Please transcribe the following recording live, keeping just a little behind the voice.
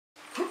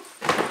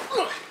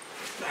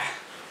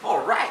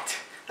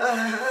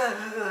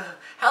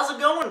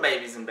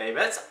babies and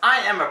babettes. I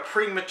am a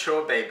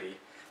premature baby.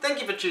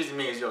 Thank you for choosing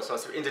me as your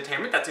source of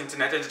entertainment. That's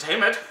internet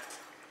entertainment.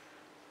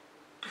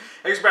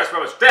 Express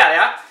from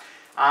Australia.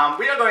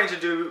 We are going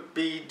to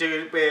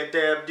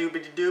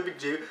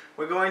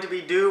we're going to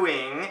be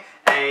doing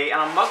an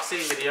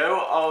unboxing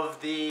video of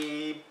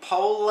the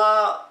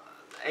Polar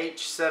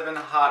H7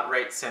 heart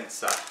rate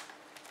sensor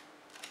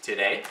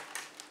today.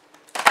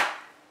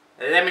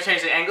 Let me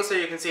change the angle so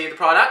you can see the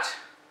product.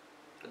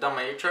 I've done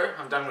my intro.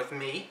 I'm done with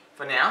me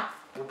for now.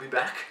 We'll be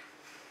back.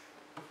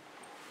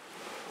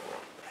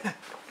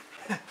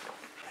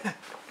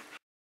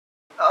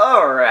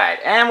 Alright,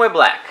 and we're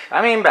back.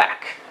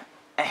 Back.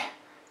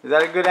 Is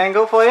that a good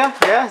angle for you?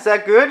 Yeah, is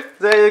that good?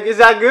 Is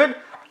that good?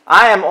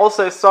 I am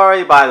also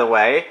sorry, by the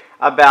way,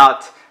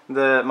 about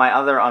my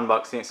other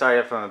unboxing. Sorry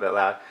if I'm a bit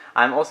loud.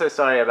 I'm also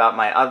sorry about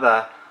my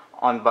other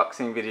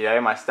unboxing video,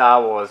 my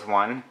Star Wars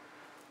one.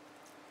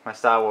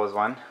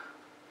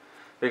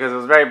 Because it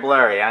was very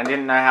blurry. I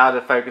didn't know how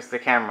to focus the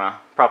camera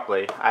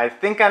properly. I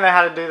think I know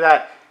how to do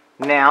that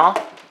now.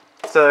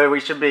 So we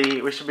should be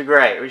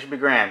great. We should be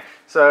grand.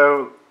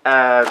 So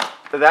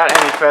without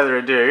any further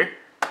ado,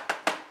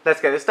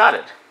 let's get this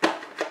started.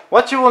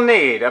 What you will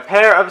need: a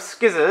pair of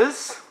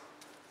scissors,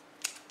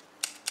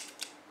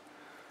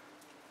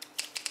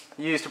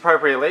 used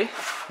appropriately,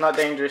 not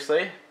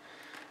dangerously.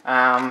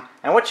 And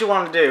what you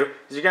want to do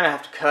is you're going to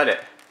have to cut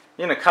it.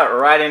 You're going to cut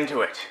right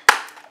into it.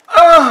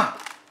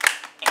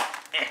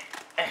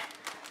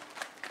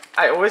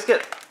 I always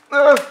get...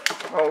 oh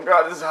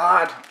god, this is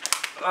hard.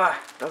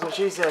 That's what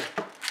she said.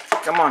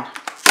 Come on.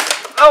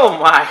 Oh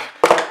my!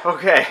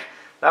 Okay,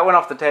 that went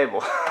off the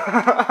table.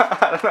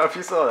 I don't know if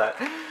you saw that.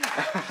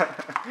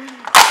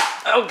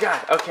 Oh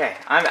god, okay.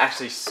 I'm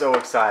actually so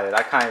excited.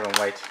 I can't even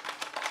wait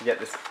to get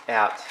this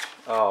out.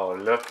 Oh,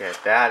 look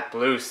at that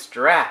blue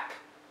strap.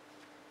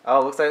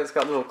 Oh, looks like it's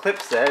got little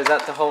clips there. Is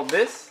that to hold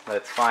this?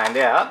 Let's find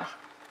out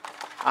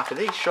after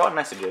these short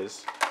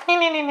messages.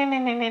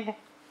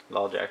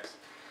 Lol jokes.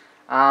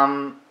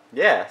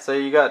 Yeah, so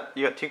you got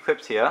two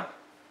clips here.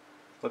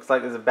 Looks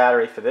like there's a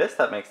battery for this.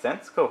 That makes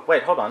sense. Cool.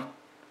 Wait, hold on.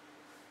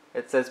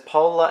 It says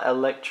Polar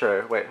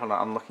Electro. Wait, hold on.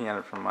 I'm looking at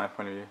it from my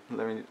point of view.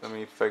 Let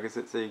me focus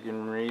it so you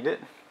can read it.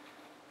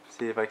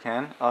 See if I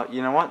can. Oh,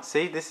 you know what?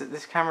 See, this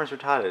camera's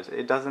retarded.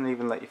 It doesn't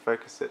even let you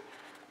focus it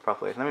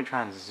properly. Let me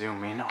try and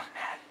zoom in on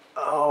that.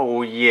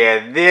 Oh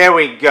yeah, there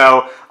we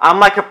go. I'm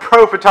like a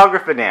pro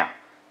photographer now.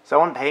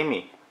 Someone pay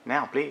me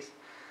now, please.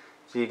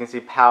 So you can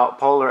see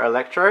Polar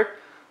Electro.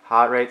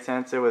 Heart rate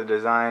sensor was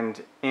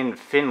designed in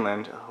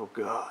Finland. Oh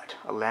god,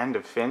 a land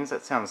of Finns?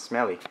 That sounds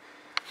smelly.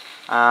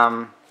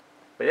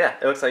 But yeah,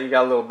 it looks like you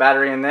got a little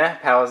battery in there.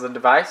 Powers the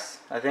device,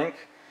 I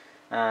think.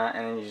 And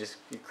then you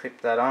clip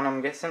that on,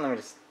 I'm guessing. Let me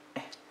just...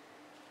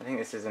 I think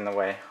this is in the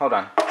way. Hold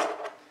on.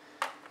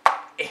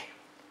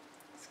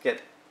 Let's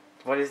get...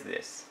 What is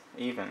this?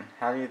 Even.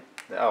 How do you...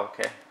 Oh,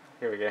 okay.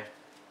 Here we go.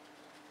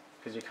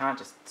 Because you can't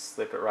just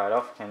slip it right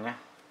off, can you?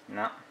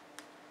 No.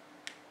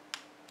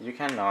 You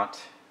cannot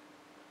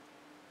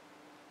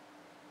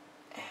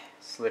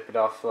slip it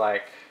off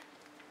like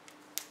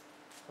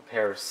a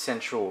pair of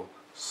sensual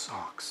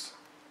socks.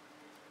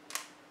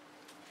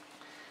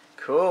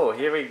 Cool,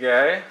 here we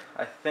go.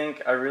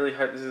 I really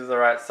hope this is the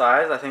right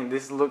size. I think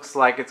this looks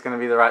like it's going to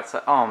be the right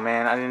size. Oh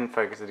man, I didn't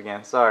focus it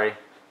again. Sorry.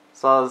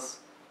 Soz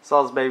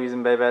babies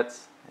and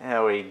babettes.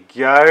 There we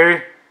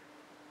go.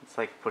 It's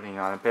like putting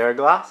on a pair of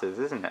glasses,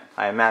 isn't it?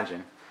 I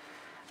imagine.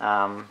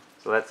 So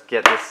let's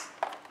get this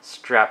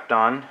strapped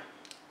on.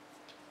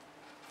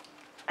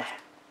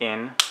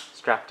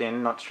 Strapped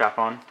in, not strap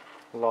on.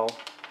 Lol.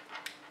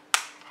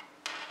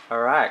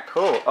 Alright,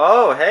 cool.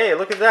 Oh, hey,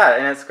 look at that.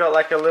 And it's got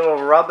like a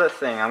little rubber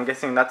thing. I'm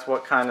guessing that's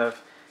what kind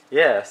of...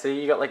 Yeah,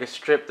 see, you got like a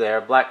strip there,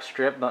 a black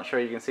strip. Not sure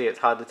you can see, it's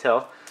hard to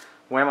tell.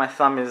 Where my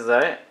thumb is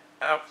though,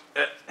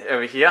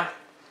 over here,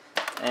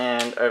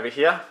 and over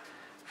here.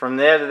 From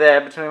there to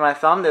there, between my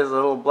thumb, there's a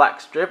little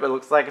black strip. It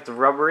looks like it's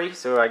rubbery,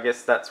 so I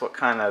guess that's what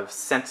kind of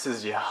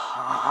senses you.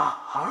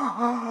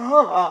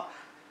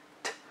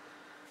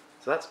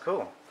 So that's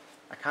cool.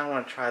 I kind of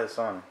want to try this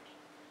on.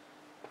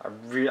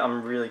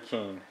 I'm really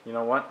keen. You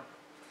know what?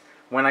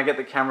 When I get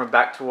the camera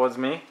back towards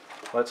me,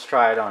 let's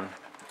try it on.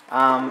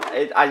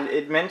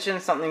 It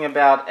mentioned something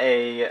about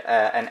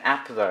an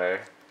app though.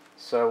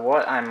 So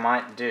what I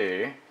might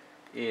do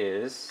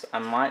is I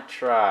might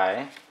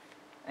try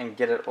and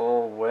get it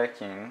all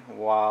working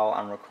while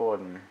I'm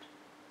recording.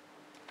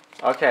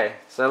 Okay,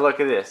 so look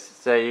at this.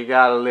 So you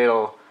got a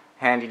little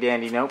handy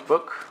dandy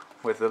notebook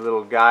with a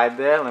little guide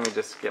there. Let me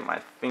just get my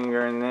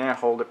finger in there,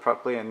 hold it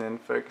properly, and then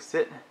focus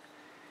it.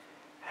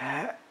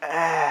 Yeah.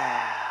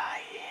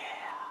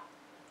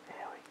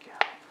 There we go.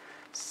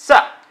 So,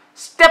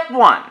 step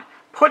one.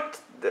 Put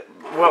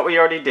what we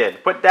already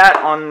did. Put that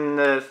on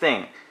the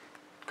thing.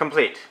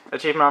 Complete.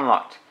 Achievement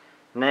unlocked.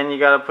 And then you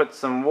gotta put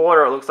some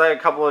water. It looks like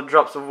a couple of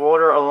drops of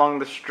water along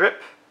the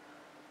strip.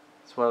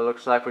 That's what it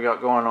looks like we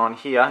got going on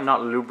here.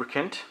 Not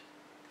lubricant.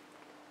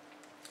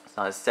 It's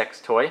not a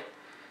sex toy.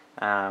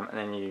 And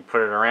then you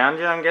put it around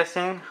you, I'm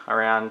guessing,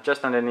 around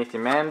just underneath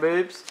your man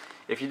boobs.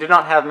 If you do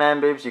not have man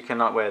boobs, you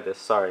cannot wear this.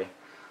 Sorry.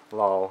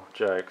 Lol.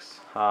 Jokes.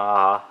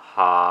 Ha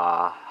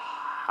ha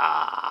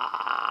ha.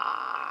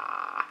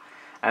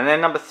 And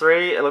then number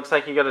 3, it looks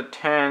like you got to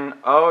turn.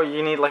 Oh,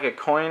 you need like a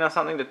coin or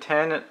something to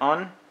turn it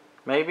on.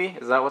 Maybe?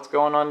 Is that what's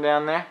going on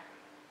down there?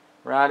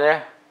 Right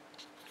there.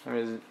 Let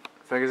me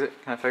focus it.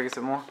 Can I focus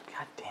it more?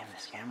 God damn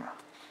this camera.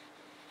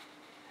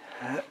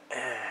 There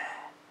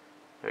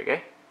we go.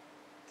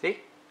 See?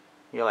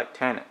 You gotta like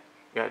turn it.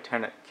 You gotta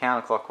turn it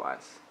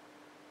counterclockwise.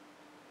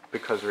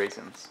 Because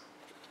reasons.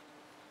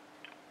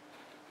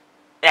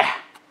 Yeah.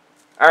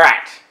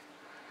 Alright.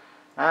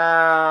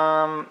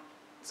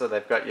 So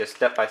they've got your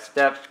step by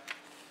step.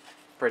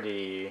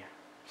 Pretty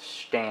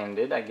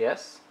standard, I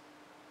guess.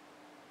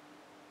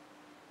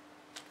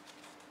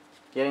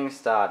 Getting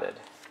started.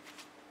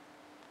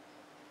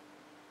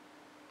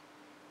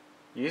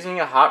 Using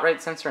a heart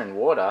rate sensor in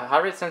water.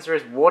 Heart rate sensor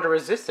is water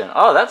resistant.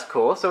 Oh, that's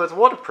cool. So it's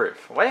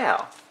waterproof.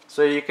 Wow.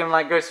 So you can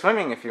like go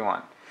swimming if you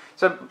want.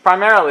 So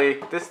primarily,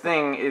 this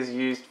thing is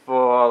used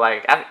for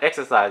like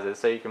exercises.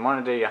 So you can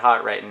monitor your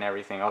heart rate and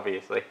everything,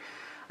 obviously.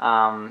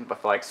 But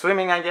for like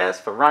swimming, I guess,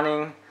 for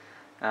running,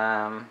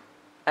 and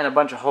a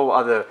bunch of whole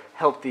other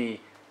healthy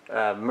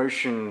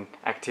motion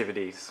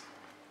activities.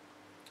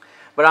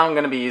 But I'm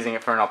going to be using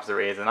it for an opposite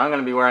reason. I'm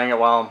going to be wearing it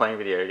while I'm playing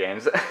video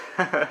games.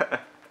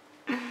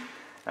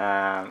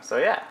 So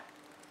yeah,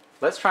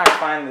 let's try and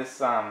find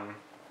this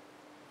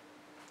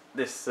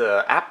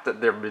app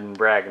that they've been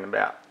bragging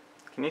about.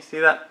 Can you see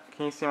that?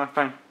 Can you see my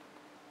phone?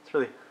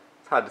 It's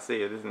hard to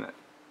see it, isn't it?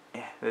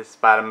 Yeah, there's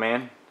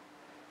Spider-Man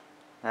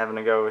having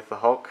a go with the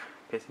Hulk,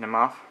 pissing him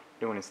off,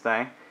 doing his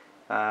thing.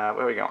 Where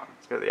are we going?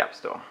 Let's go to the App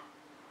Store.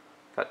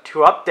 Got 2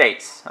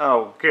 updates.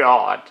 Oh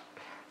God.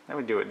 Let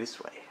me do it this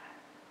way.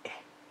 Yeah,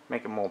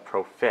 make it more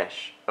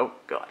profesh. Oh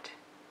God.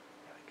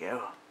 There we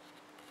go.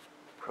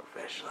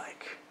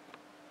 Profesh-like.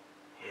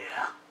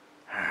 Yeah.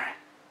 Alright.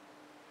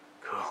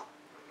 Cool.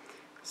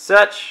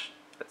 Search.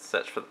 Let's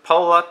search for the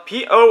Polar.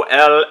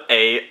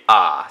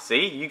 P-O-L-A-R.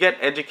 See? You get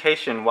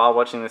education while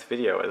watching this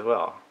video as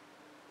well.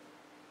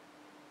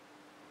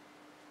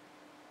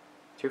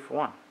 2 for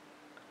 1.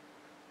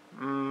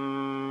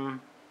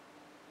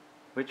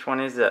 Which one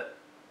is it?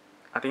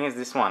 I think it's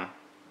this one.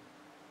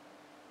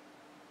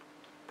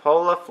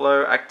 Polar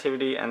Flow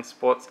Activity and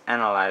Sports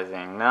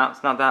Analyzing. No,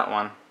 it's not that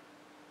one.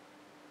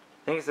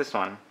 I think it's this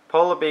one.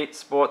 Polar Beat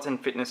Sports and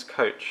Fitness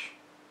Coach.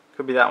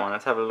 Could be that one.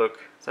 Let's have a look.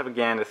 Let's have a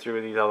gander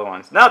through these other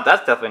ones. No,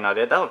 that's definitely not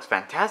it. That looks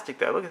fantastic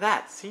though. Look at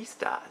that. Sea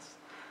stars.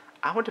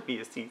 I want to be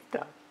a sea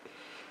star.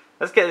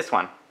 Let's get this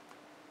one.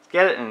 Let's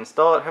get it and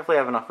install it. Hopefully I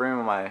have enough room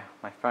on my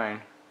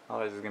phone.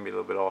 Otherwise it's going to be a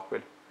little bit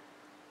awkward.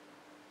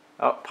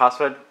 Oh,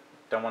 password.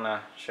 Don't want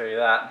to show you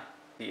that.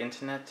 The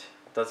internet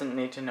doesn't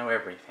need to know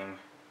everything.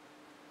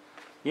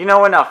 You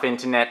know enough,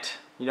 internet.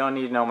 You don't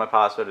need to know my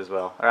password as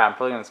well. Alright, I'm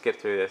probably going to skip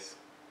through this.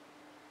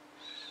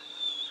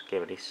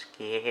 Skippity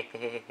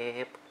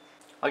skip.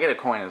 I'll get a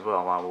coin as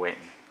well while we're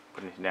waiting.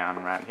 Putting it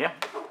down right here.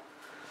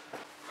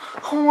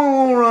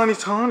 Oh, alrighty,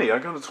 Tony. I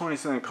got a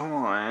 20-cent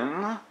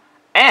coin.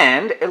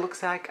 And it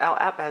looks like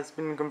our app has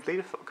been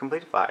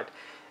completified.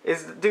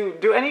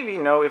 Do any of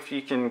you know if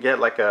you can get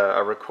like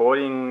a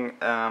recording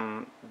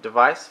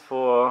device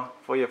for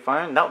your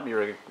phone? That would be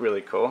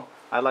really cool.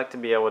 I'd like to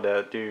be able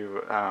to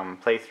do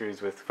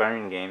playthroughs with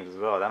phone games as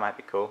well. That might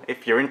be cool.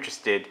 If you're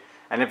interested,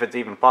 and if it's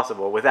even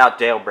possible, without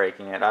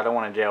jailbreaking it. I don't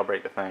want to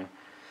jailbreak the phone.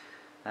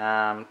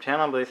 Turn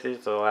on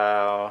Bluetooth to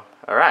allow...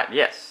 Alright,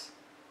 yes.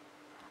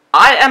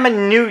 I am a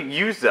new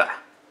user.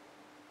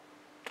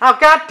 Oh,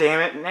 god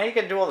damn it. Now you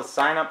can do all the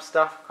sign up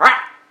stuff.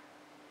 Crap!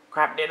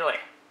 Crap diddly.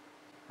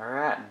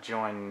 Alright,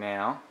 join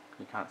now.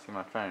 You can't see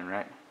my phone,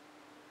 right?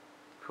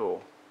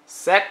 Cool.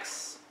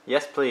 Sex?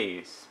 Yes,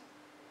 please.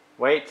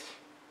 Wait.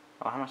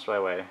 Oh, how much do I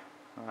weigh?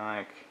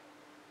 Like...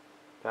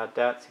 about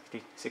that?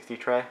 60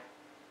 tray?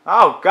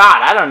 Oh,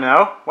 God, I don't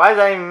know. Why does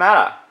that even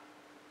matter?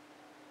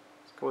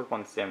 Let's go with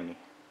 170.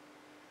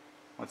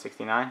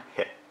 169?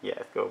 Yeah,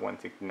 let's go with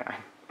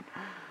 169.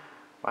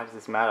 Why does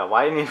this matter?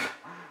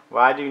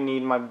 Why do you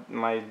need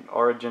my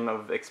origin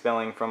of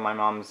expelling from my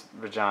mom's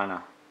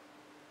vagina?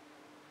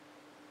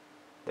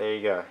 There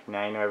you go.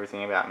 Now you know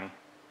everything about me.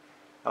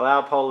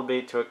 Allow Polar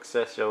Beat to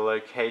access your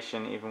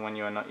location even when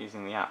you are not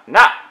using the app.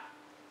 No!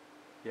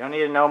 You don't need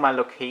to know my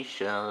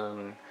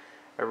location.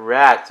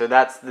 Alright, so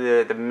that's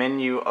the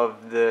menu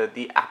of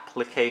the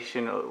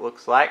application, it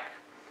looks like.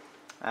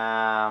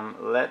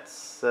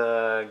 Let's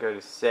go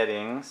to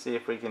settings, see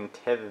if we can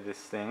tether this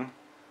thing.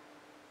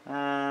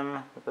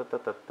 Blah blah blah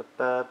blah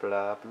blah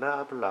blah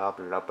blah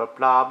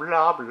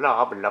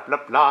blah blah blah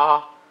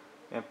blah.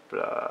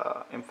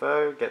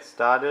 Info, get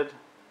started.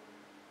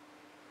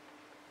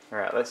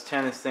 Alright, let's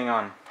turn this thing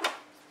on.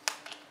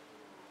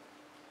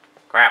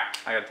 Crap,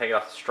 I gotta take it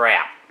off the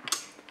strap.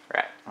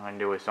 Alright, I'm gonna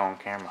do this on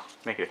camera.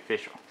 Make it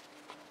official.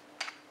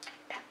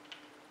 Yeah.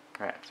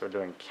 Alright, so we're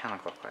doing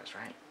counterclockwise,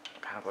 right?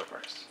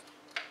 Counterclockwise.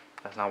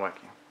 That's not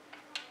working.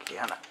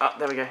 Oh,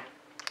 there we go.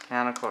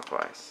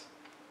 Counterclockwise.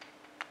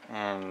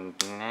 And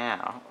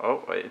now,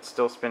 oh, it's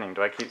still spinning.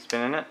 Do I keep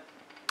spinning it?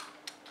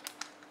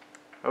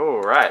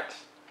 Alright.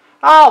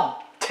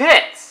 Oh,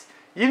 tits!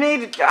 You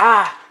need,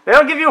 they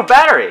don't give you a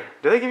battery.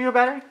 Do they give you a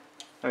battery?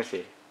 Let me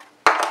see.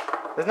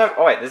 There's no,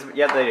 oh wait,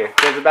 yeah they do.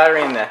 There's a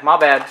battery in there. My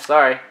bad,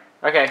 sorry.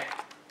 Okay.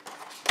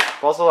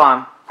 False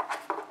alarm.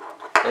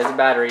 There's a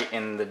battery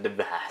in the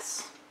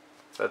device.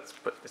 So let's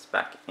put this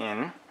back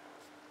in.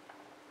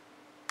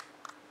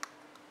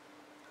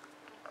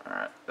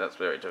 Alright, that's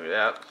where we took it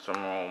out.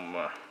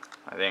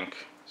 I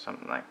think,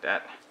 something like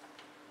that.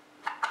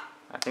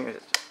 I think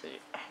it's just,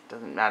 it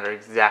doesn't matter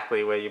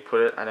exactly where you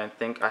put it, I don't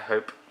think, I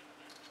hope.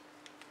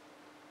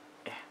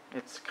 Yeah,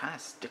 it's kind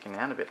of sticking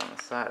out a bit on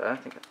the side. I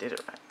don't think I did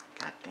it right.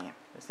 God damn,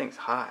 this thing's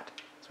hard.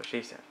 That's what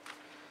she said.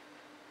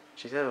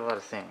 She said a lot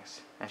of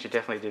things, and she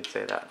definitely did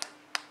say that.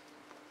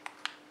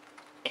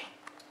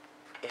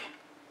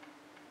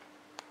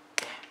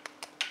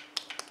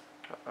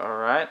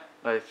 Alright,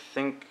 I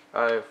think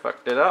I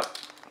fucked it up.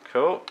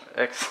 Cool,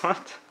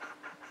 excellent.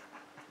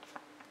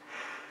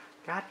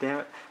 God damn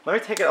it. Let me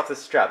take it off the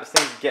strap. This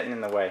thing's getting in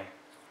the way.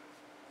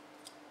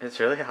 It's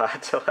really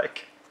hard to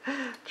like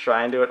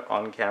try and do it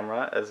on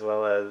camera as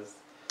well as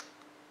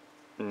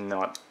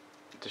not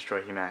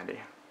destroy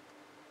humanity.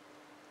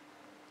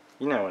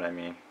 You know what I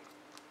mean.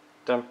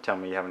 Don't tell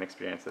me you haven't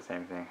experienced the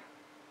same thing.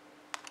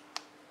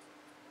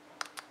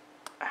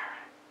 Alright.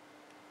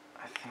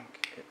 I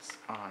think it's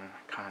on,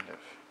 kind of.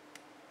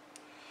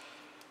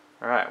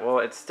 Alright, well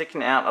it's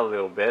sticking out a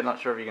little bit. Not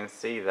sure if you can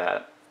see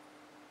that.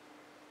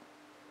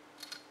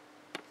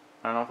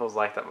 I don't know if it was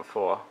like that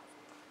before.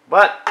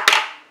 But,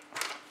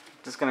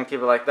 just going to keep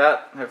it like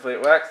that. Hopefully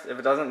it works. If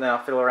it doesn't, then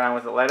I'll fiddle around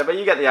with it later. But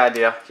you get the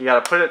idea. You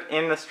got to put it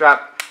in the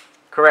strap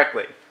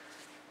correctly.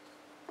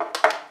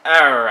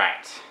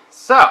 Alright.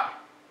 So,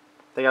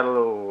 they got a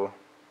little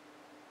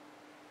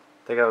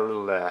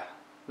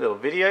little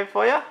video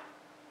for you.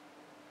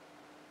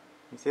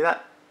 You see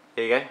that?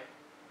 There you go.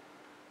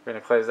 We're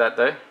going to close that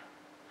though.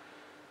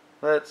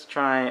 Let's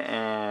try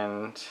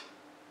and...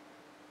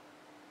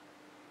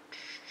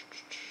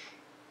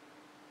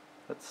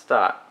 Let's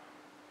start.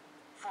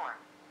 4,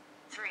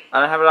 3. I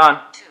don't have it on.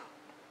 2,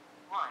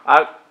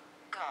 1.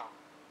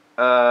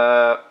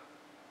 Go.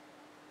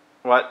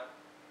 What?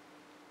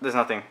 There's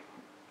nothing.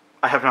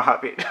 I have no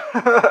heartbeat.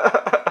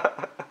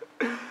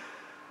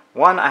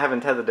 1, I haven't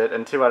tethered it,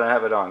 and 2, I don't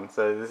have it on,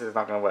 so this is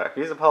not going to work.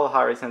 Use a polar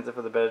heart rate sensor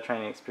for the better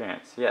training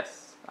experience.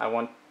 Yes, I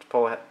want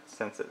polar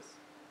sensors.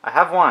 I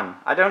have one.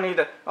 I don't need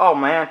a... Oh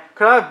man,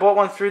 could I have bought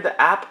one through the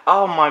app?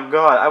 Oh my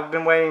god, I've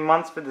been waiting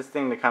months for this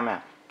thing to come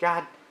out.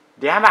 God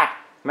damn it.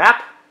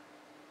 Map?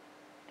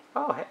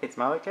 Oh, hey, it's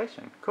my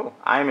location. Cool.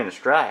 I am in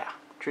Australia.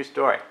 True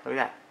story. Look at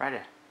that. Right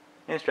there.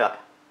 In Australia.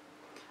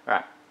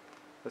 Alright.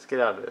 Let's get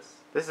out of this.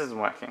 This isn't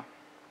working.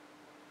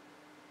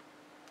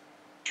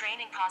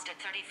 Training paused at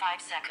 35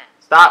 seconds.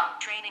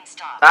 Stop. Training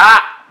stopped.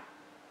 Stop.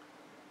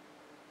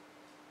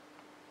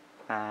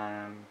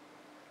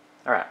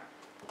 Alright.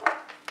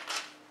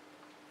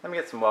 Let me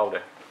get some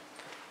welder.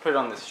 Put it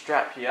on this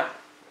strap here.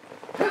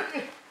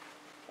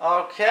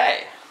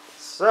 Okay.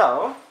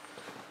 So...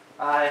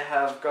 I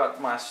have got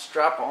my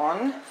strap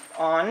on.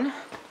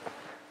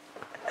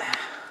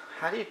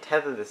 How do you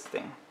tether this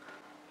thing?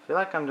 I feel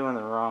like I'm doing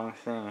the wrong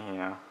thing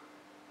here.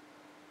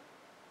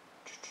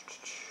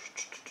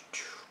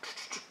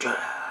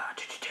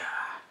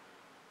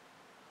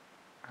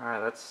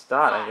 Alright, let's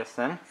start, I guess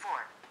then.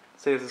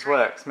 See if this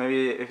works.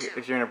 Maybe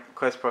if you're in a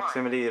close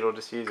proximity, it'll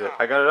just use it.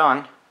 I got it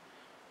on.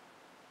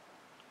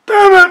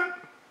 Damn it!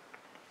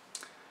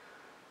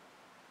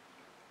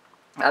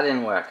 That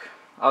didn't work.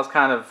 I was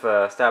kind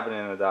of stabbing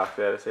in the dark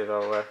there to see if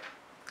it'll work.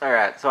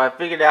 Alright, so I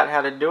figured out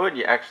how to do it.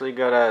 You actually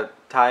gotta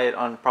tie it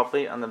on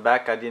properly on the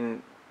back. I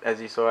didn't,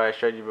 as you saw I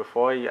showed you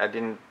before, I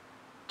didn't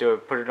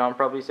put it on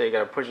properly, so you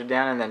gotta push it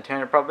down and then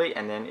turn it properly,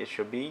 and then it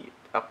should be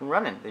up and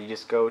running. Then you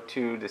just go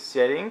to the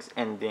settings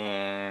and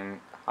then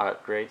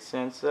heart rate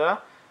sensor,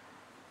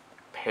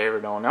 pair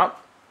it on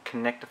up,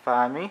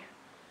 connectify me.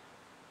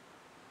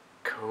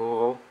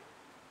 Cool.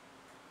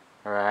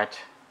 Alright,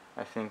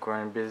 I think we're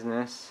in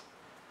business.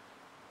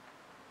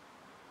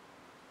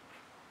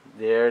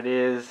 There it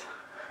is.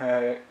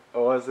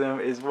 Awesome,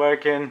 it's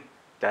working.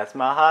 That's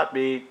my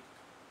heartbeat.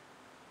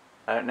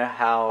 I don't know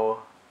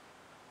how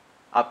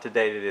up to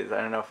date it is.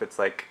 I don't know if it's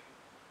like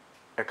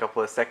a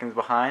couple of seconds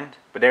behind,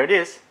 but there it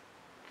is.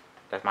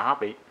 That's my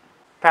heartbeat.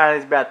 Apparently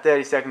it's about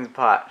 30 seconds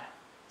apart.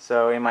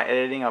 So in my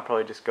editing I'll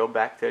probably just go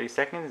back 30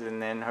 seconds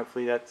and then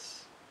hopefully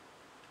that's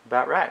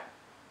about right.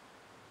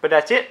 But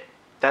that's it.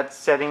 That's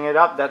setting it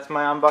up. That's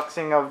my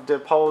unboxing of the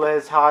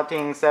Polaris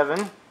Harting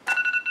 7.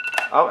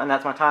 Oh, and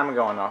that's my timer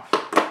going off.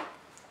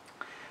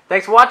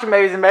 Thanks for watching,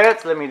 babies and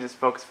babettes. Let me just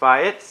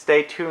focusify it.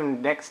 Stay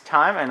tuned next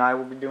time, and I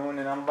will be doing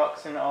an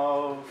unboxing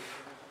of...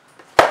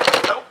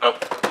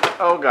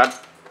 Oh god.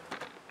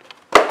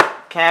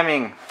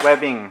 Camming,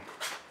 webbing.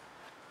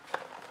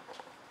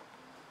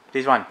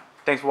 This one.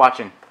 Thanks for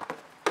watching.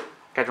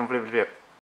 Catch you on Flip.